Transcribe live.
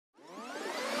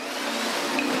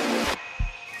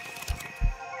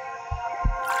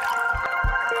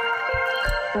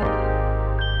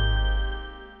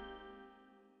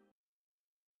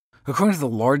According to the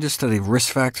largest study of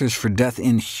risk factors for death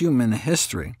in human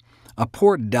history, a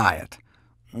poor diet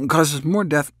causes more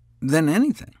death than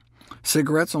anything.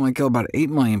 Cigarettes only kill about 8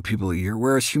 million people a year,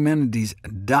 whereas humanity's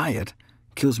diet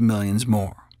kills millions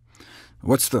more.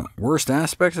 What's the worst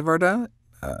aspect of our diet?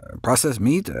 Processed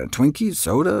meat, Twinkies,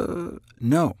 soda?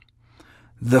 No.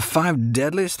 The 5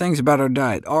 deadliest things about our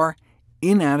diet are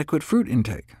inadequate fruit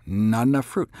intake, not enough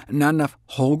fruit, not enough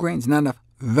whole grains, not enough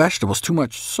vegetables, too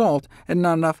much salt, and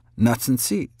not enough nuts and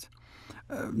seeds.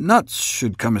 Nuts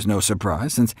should come as no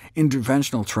surprise, since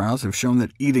interventional trials have shown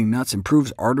that eating nuts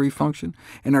improves artery function,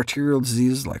 and arterial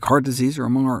diseases like heart disease are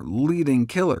among our leading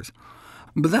killers.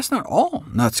 But that's not all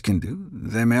nuts can do.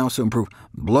 They may also improve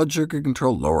blood sugar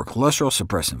control, lower cholesterol,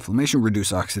 suppress inflammation,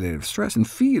 reduce oxidative stress, and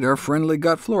feed our friendly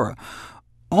gut flora.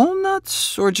 All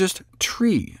nuts, or just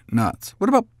tree nuts?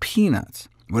 What about peanuts?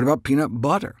 What about peanut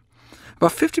butter?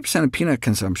 About 50% of peanut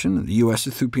consumption in the U.S.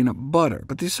 is through peanut butter,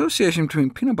 but the association between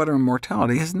peanut butter and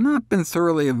mortality has not been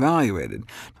thoroughly evaluated.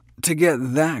 To get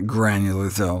that granular,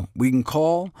 though, we can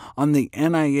call on the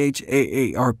NIH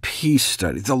AARP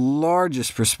study, the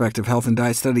largest prospective health and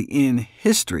diet study in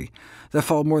history, that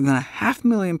followed more than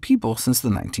 500,000 people since the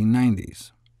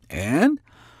 1990s. And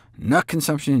nut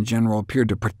consumption in general appeared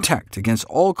to protect against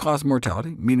all-cause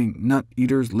mortality, meaning nut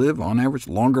eaters live, on average,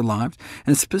 longer lives,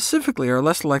 and specifically are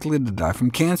less likely to die from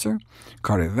cancer,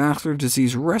 cardiovascular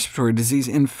disease, respiratory disease,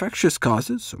 infectious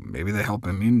causes, so maybe they help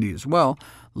immunity as well,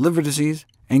 liver disease,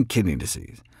 and kidney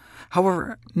disease.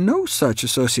 However, no such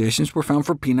associations were found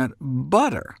for peanut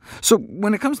butter. So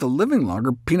when it comes to living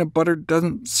longer, peanut butter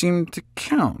doesn't seem to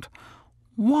count.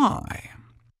 Why?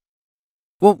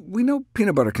 Well, we know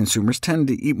peanut butter consumers tend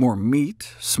to eat more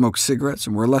meat, smoke cigarettes,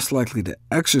 and were less likely to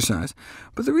exercise,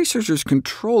 but the researchers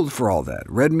controlled for all that: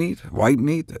 red meat, white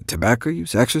meat, tobacco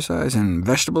use, exercise, and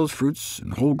vegetables, fruits,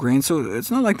 and whole grains, so it's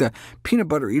not like the peanut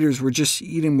butter eaters were just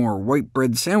eating more white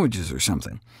bread sandwiches or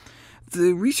something.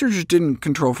 The researchers didn't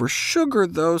control for sugar,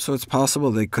 though, so it's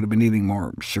possible they could have been eating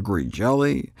more sugary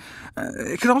jelly.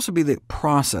 It could also be the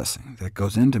processing that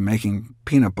goes into making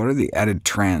peanut butter, the added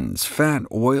trans fat,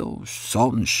 oil,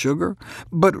 salt, and sugar.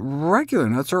 But regular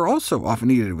nuts are also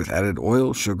often eaten with added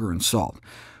oil, sugar, and salt.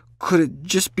 Could it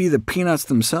just be the peanuts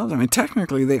themselves? I mean,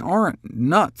 technically they aren't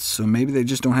nuts, so maybe they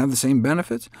just don't have the same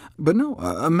benefits. But no,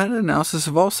 a meta-analysis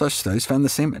of all such studies found the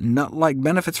same nut-like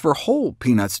benefits for whole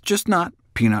peanuts, just not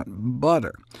peanut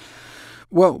butter.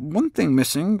 Well, one thing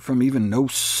missing from even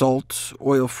no-salt,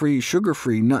 oil-free,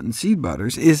 sugar-free nut and seed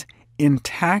butters is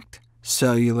intact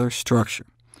cellular structure.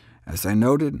 As I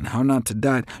noted in How Not to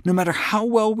Diet, no matter how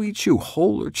well we chew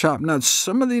whole or chopped nuts,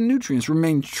 some of the nutrients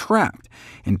remain trapped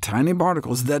in tiny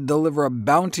particles that deliver a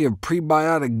bounty of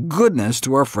prebiotic goodness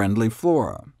to our friendly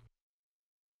flora.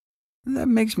 That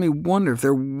makes me wonder if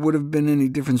there would have been any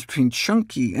difference between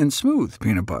chunky and smooth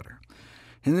peanut butter.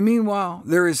 In the meanwhile,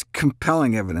 there is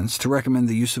compelling evidence to recommend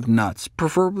the use of nuts,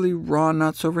 preferably raw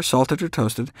nuts over salted or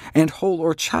toasted, and whole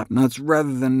or chopped nuts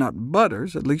rather than nut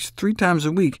butters at least 3 times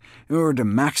a week in order to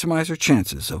maximize our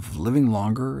chances of living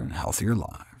longer and healthier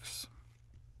lives.